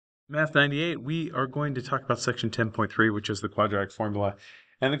Math 98, we are going to talk about section 10.3, which is the quadratic formula.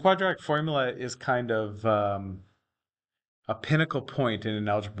 And the quadratic formula is kind of a pinnacle point in an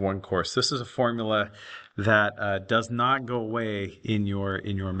Algebra 1 course. This is a formula that does not go away in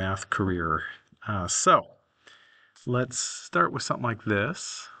your math career. So let's start with something like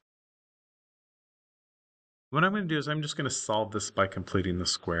this. What I'm going to do is I'm just going to solve this by completing the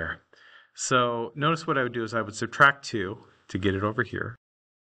square. So notice what I would do is I would subtract 2 to get it over here.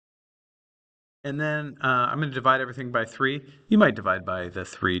 And then I'm going to divide everything by 3. You might divide by the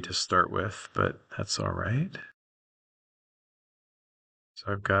 3 to start with, but that's all right.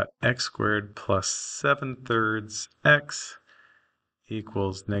 So I've got x squared plus 7/3 x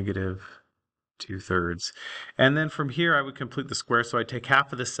equals negative 2/3. And then from here I would complete the square. So I take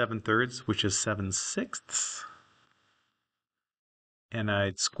half of the 7/3, which is 7/6, and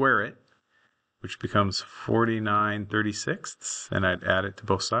I'd square it, which becomes 49/36, and I'd add it to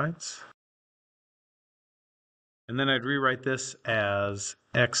both sides. And then I'd rewrite this as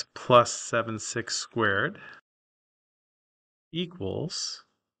x plus 7/6 squared equals,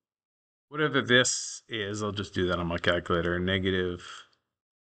 whatever this is, I'll just do that on my calculator, negative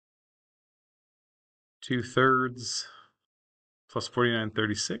 2/3 plus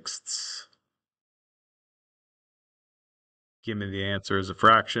 49/36. Give me the answer as a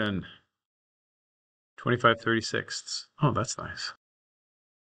fraction. 25/36. Oh, that's nice.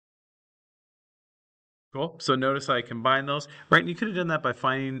 Cool. So notice I combine those, right? And you could have done that by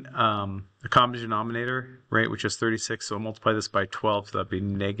finding a common denominator, right, which is 36. So I'll multiply this by 12, so that'd be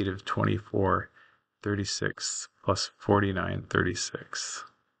negative 24/36 plus 49/36.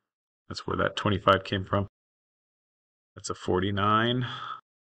 That's where that 25 came from. That's a 49.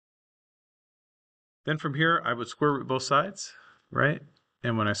 Then from here, I would square root both sides, right?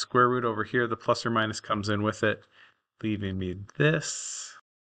 And when I square root over here, the plus or minus comes in with it, leaving me this.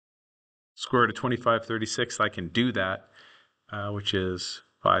 Square root of 25/36, I can do that, which is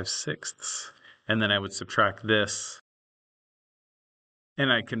 5/6. And then I would subtract this,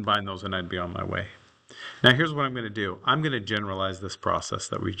 and I'd combine those, and I'd be on my way. Now here's what I'm going to do. I'm going to generalize this process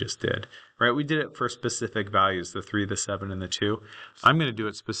that we just did, right? We did it for specific values, the 3, the 7, and the 2. I'm going to do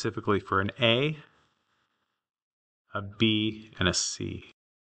it specifically for an A, a B, and a C.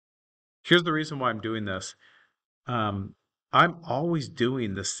 Here's the reason why I'm doing this. I'm always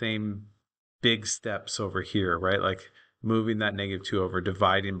doing the same big steps over here, right? Like moving that negative 2 over,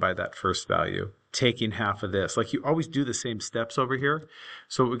 dividing by that first value, taking half of this. Like you always do the same steps over here.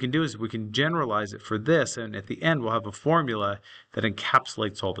 So what we can do is we can generalize it for this, and at the end we'll have a formula that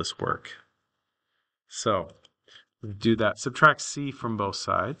encapsulates all this work. So we'll do that. Subtract C from both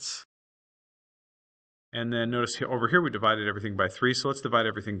sides. And then notice here, over here we divided everything by 3, so let's divide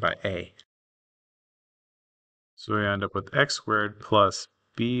everything by A. So we end up with x squared plus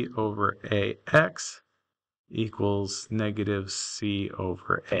b over ax equals negative c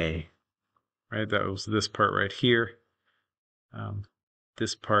over a. Right, that was this part right here,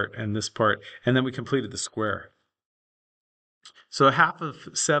 this part, and this part, and then we completed the square. So half of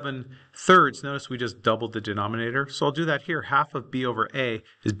 7/3, notice we just doubled the denominator, so I'll do that here. Half of b over a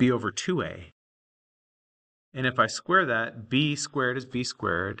is b over 2a. And if I square that, b squared is b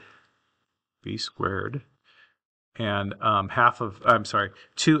squared, and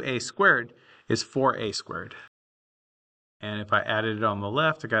 2a squared is 4a squared. And if I added it on the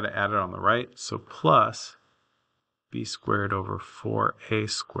left, I got to add it on the right. So plus b squared over 4a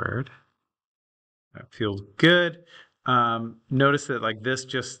squared. That feels good. Notice that like this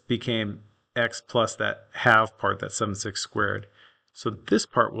just became x plus that half part, that 7/6 squared. So this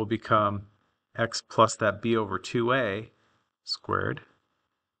part will become x plus that b over 2a squared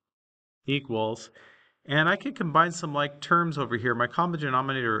equals, and I could combine some like terms over here. My common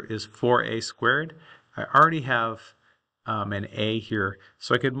denominator is 4a squared. I already have an a here,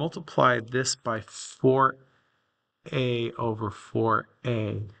 so I could multiply this by 4a over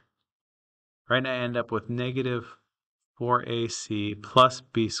 4a. Right, and I end up with negative 4ac plus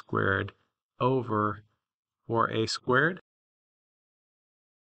b squared over 4a squared,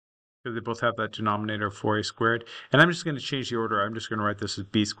 because they both have that denominator of 4a squared. And I'm just going to change the order. I'm just going to write this as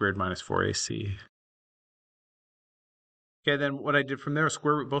b squared minus 4ac. Okay, then what I did from there is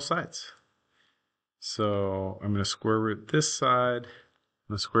square root both sides. So I'm going to square root this side, I'm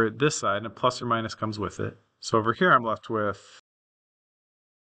going to square root this side, and a plus or minus comes with it. So over here I'm left with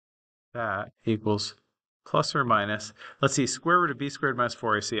that equals plus or minus, let's see, square root of b squared minus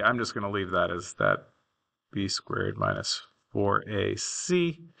 4ac. I'm just going to leave that as that b squared minus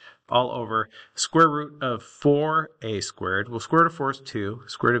 4ac all over square root of 4a squared. Well, square root of 4 is 2.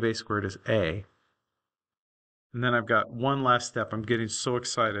 Square root of a squared is a. And then I've got one last step. I'm getting so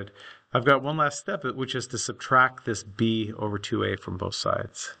excited. I've got one last step, which is to subtract this b over 2a from both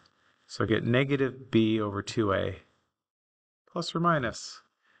sides. So I get negative b over 2a plus or minus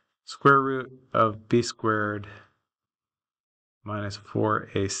square root of b squared minus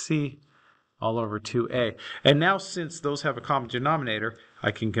 4ac all over 2a. And now since those have a common denominator,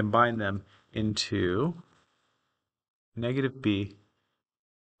 I can combine them into negative b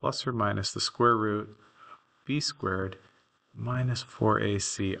plus or minus the square root of b squared minus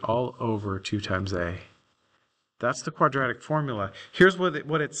 4ac all over 2 times a. That's the quadratic formula. Here's what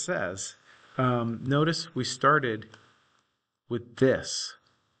it says. Notice we started with this.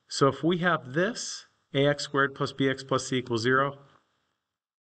 So if we have this, ax squared plus bx plus c equals 0,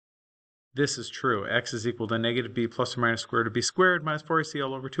 this is true. X is equal to negative b plus or minus square root of b squared minus 4ac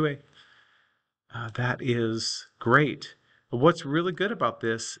all over 2a. That is great. But what's really good about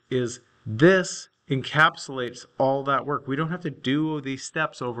this is this encapsulates all that work. We don't have to do these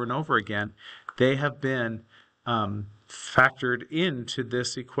steps over and over again. They have been factored into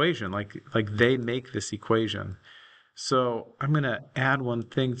this equation, like they make this equation. So I'm going to add one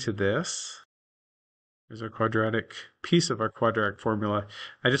thing to this. Here's our quadratic piece of our quadratic formula.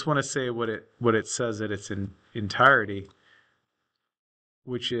 I just want to say what it says at its entirety,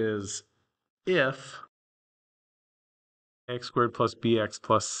 which is if x squared plus bx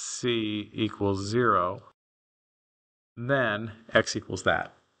plus c equals 0, then x equals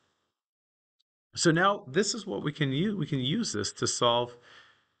that. So now this is what we can use. We can use this to solve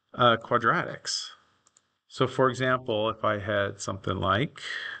quadratics. So for example, if I had something like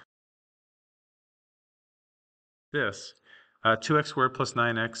this, 2x squared plus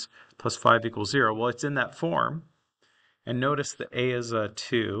 9x plus 5 equals 0. Well, it's in that form. And notice the a is a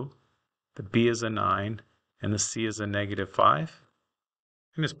 2, the b is a 9, and the c is a negative 5.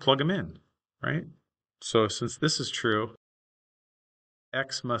 And just plug them in, right? So since this is true,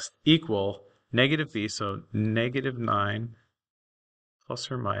 x must equal negative b, so negative 9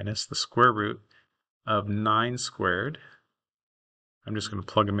 plus or minus the square root of 9 squared. I'm just going to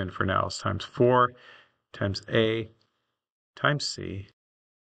plug them in for now. It's times 4 times a times c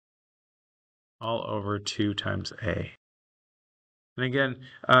all over 2 times a. And again,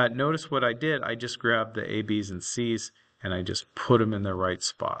 notice what I did. I just grabbed the a, b's, and c's, and I just put them in the right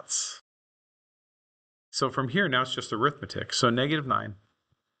spots. So from here, now it's just arithmetic. So negative 9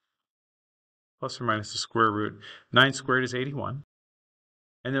 plus or minus the square root. 9 squared is 81.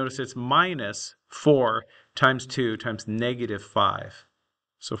 And notice it's minus 4 times 2 times negative 5.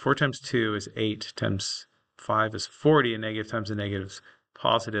 So 4 times 2 is 8 times 5 is 40, and negative times a negative is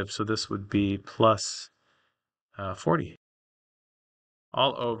positive. So this would be plus 40.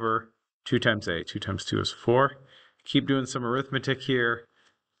 All over 2 times a. 2 times 2 is 4. Keep doing some arithmetic here.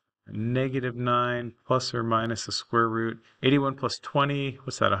 Negative 9 plus or minus the square root. 81 plus 20,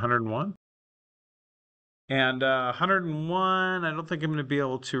 what's that, 101? And 101, I don't think I'm going to be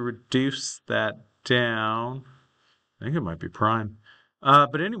able to reduce that down. I think it might be prime.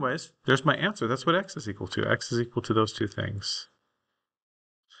 But anyways, there's my answer. That's what x is equal to. X is equal to those two things.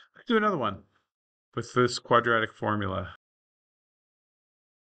 Let's do another one with this quadratic formula.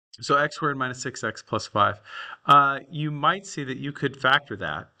 So x squared minus 6x plus 5. You might see that you could factor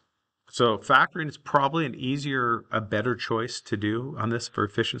that. So factoring is probably an easier, a better choice to do on this for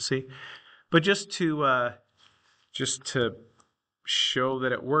efficiency. But just to show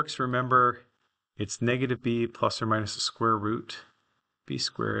that it works, remember it's negative b plus or minus the square root b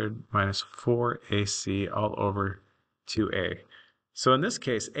squared minus 4ac all over 2a. So in this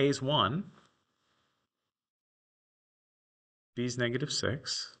case, a is 1, b is negative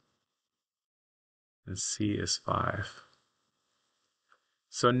 6, and c is 5.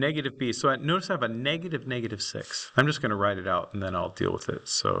 So negative b. So notice I have a negative 6. I'm just going to write it out and then I'll deal with it.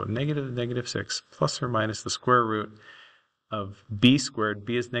 So negative 6 plus or minus the square root of b squared.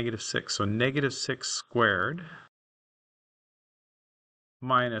 B is negative 6. So negative 6 squared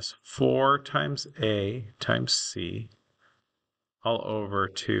minus 4 times a times c all over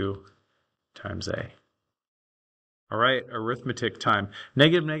 2 times a. All right, arithmetic time.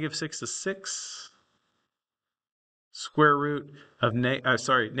 Negative 6 is 6. Square root of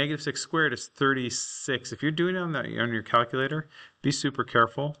negative 6 squared is 36. If you're doing it on your calculator, be super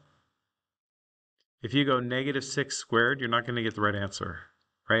careful. If you go negative 6 squared, you're not going to get the right answer,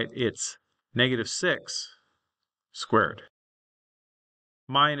 right? It's negative 6 squared.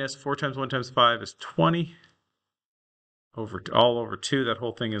 Minus 4 times 1 times 5 is 20. All over 2, that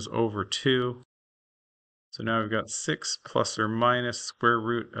whole thing is over 2. So now we've got 6 plus or minus square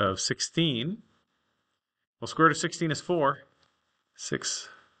root of 16. Well, square root of 16 is 4. 6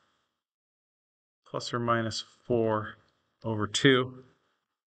 plus or minus 4 over 2.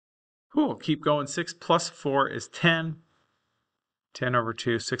 Cool, keep going. 6 plus 4 is 10. 10 over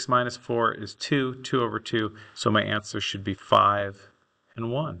 2. 6 minus 4 is 2. 2 over 2. So my answer should be 5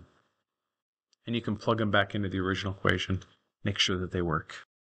 and 1. And you can plug them back into the original equation. Make sure that they work.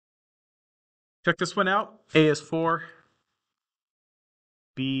 Check this one out. A is 4.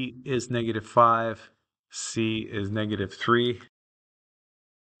 B is negative 5. C is negative 3.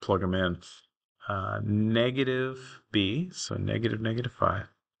 Plug them in. Negative B, so negative 5,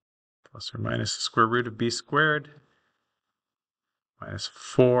 plus or minus the square root of B squared, minus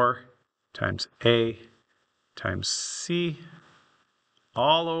 4 times A times C,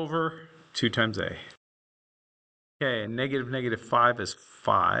 all over 2 times A. Okay, and negative 5 is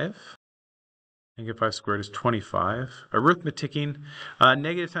 5. Negative 5 squared is 25. Arithmeticking,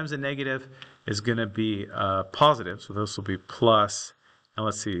 negative times a negative is going to be positive, so this will be plus. And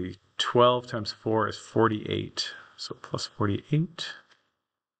let's see, 12 times 4 is 48, so plus 48.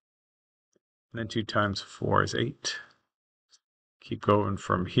 And then 2 times 4 is 8. Keep going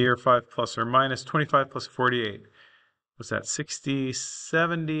from here, 5 plus or minus 25 plus 48. What's that, 60,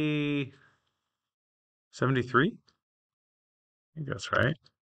 70, 73? I think that's right.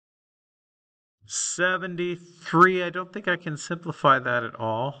 73, I don't think I can simplify that at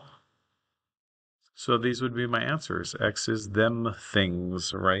all. So these would be my answers. X is them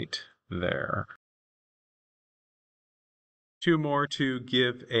things right there. 2 more to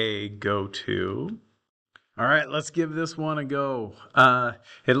give a go to. All right, let's give this one a go.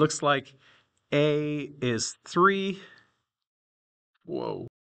 It looks like A is 3. Whoa.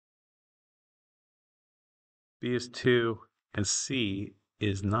 B is 2, and C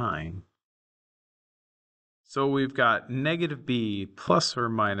is 9. So we've got negative B plus or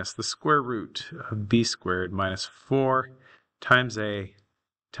minus the square root of B squared minus 4 times A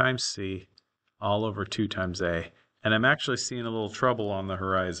times C all over 2 times A. And I'm actually seeing a little trouble on the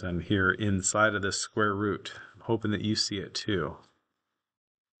horizon here inside of this square root. I'm hoping that you see it too.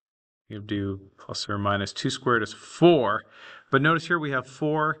 You do plus or minus 2 squared is 4. But notice here we have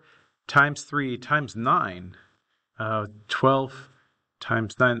 4 times 3 times 9. 12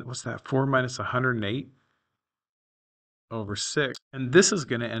 times 9, what's that? 4 minus 108 over 6. And this is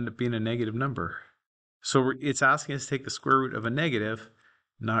going to end up being a negative number. So it's asking us to take the square root of a negative.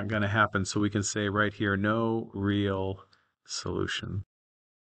 Not going to happen. So we can say right here, no real solution.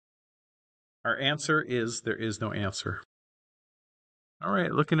 Our answer is there is no answer. All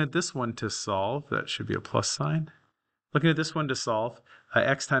right, looking at this one to solve, that should be a plus sign. Looking at this one to solve,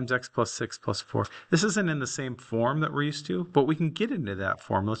 x times x plus 6 plus 4. This isn't in the same form that we're used to, but we can get into that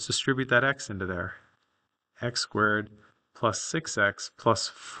form. Let's distribute that x into there. X squared plus 6x plus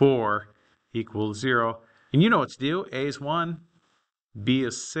 4 equals 0. And you know what to do. A is 1, B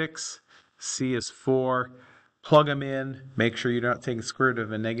is 6, C is 4. Plug them in. Make sure you're not taking the square root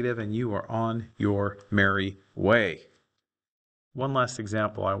of a negative, and you are on your merry way. One last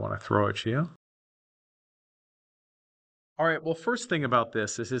example I want to throw at you. All right, well, first thing about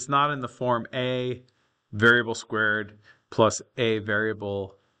this is it's not in the form a variable squared plus a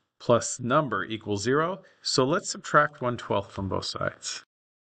variable plus number equals 0. So let's subtract 1/12 from both sides.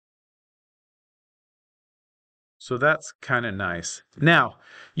 So that's kind of nice. Now,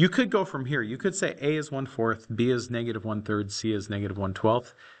 you could go from here. You could say a is 1/4, b is negative 1/3, c is negative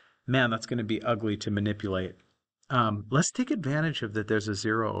 1/12. Man, that's going to be ugly to manipulate. Let's take advantage of that there's a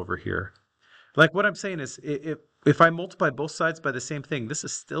 0 over here. Like what I'm saying is if I multiply both sides by the same thing, this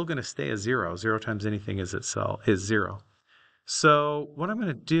is still going to stay a 0. 0 times anything is 0. So what I'm going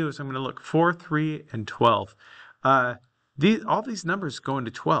to do is I'm going to look 4, 3, and 12. All these numbers go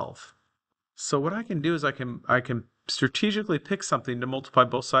into 12. So what I can do is I can strategically pick something to multiply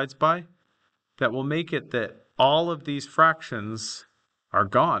both sides by that will make it that all of these fractions are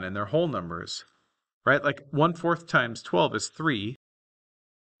gone and they're whole numbers, right? Like 1/4 times 12 is 3.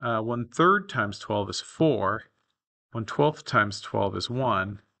 1/3 times 12 is 4. 1/12 times 12 is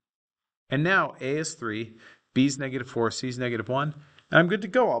 1. And now A is 3, B is negative 4, C is negative 1. And I'm good to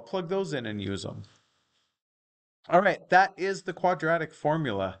go. I'll plug those in and use them. All right, that is the quadratic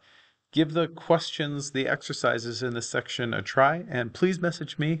formula. Give the questions, the exercises in this section a try, and please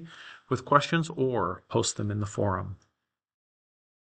message me with questions or post them in the forum.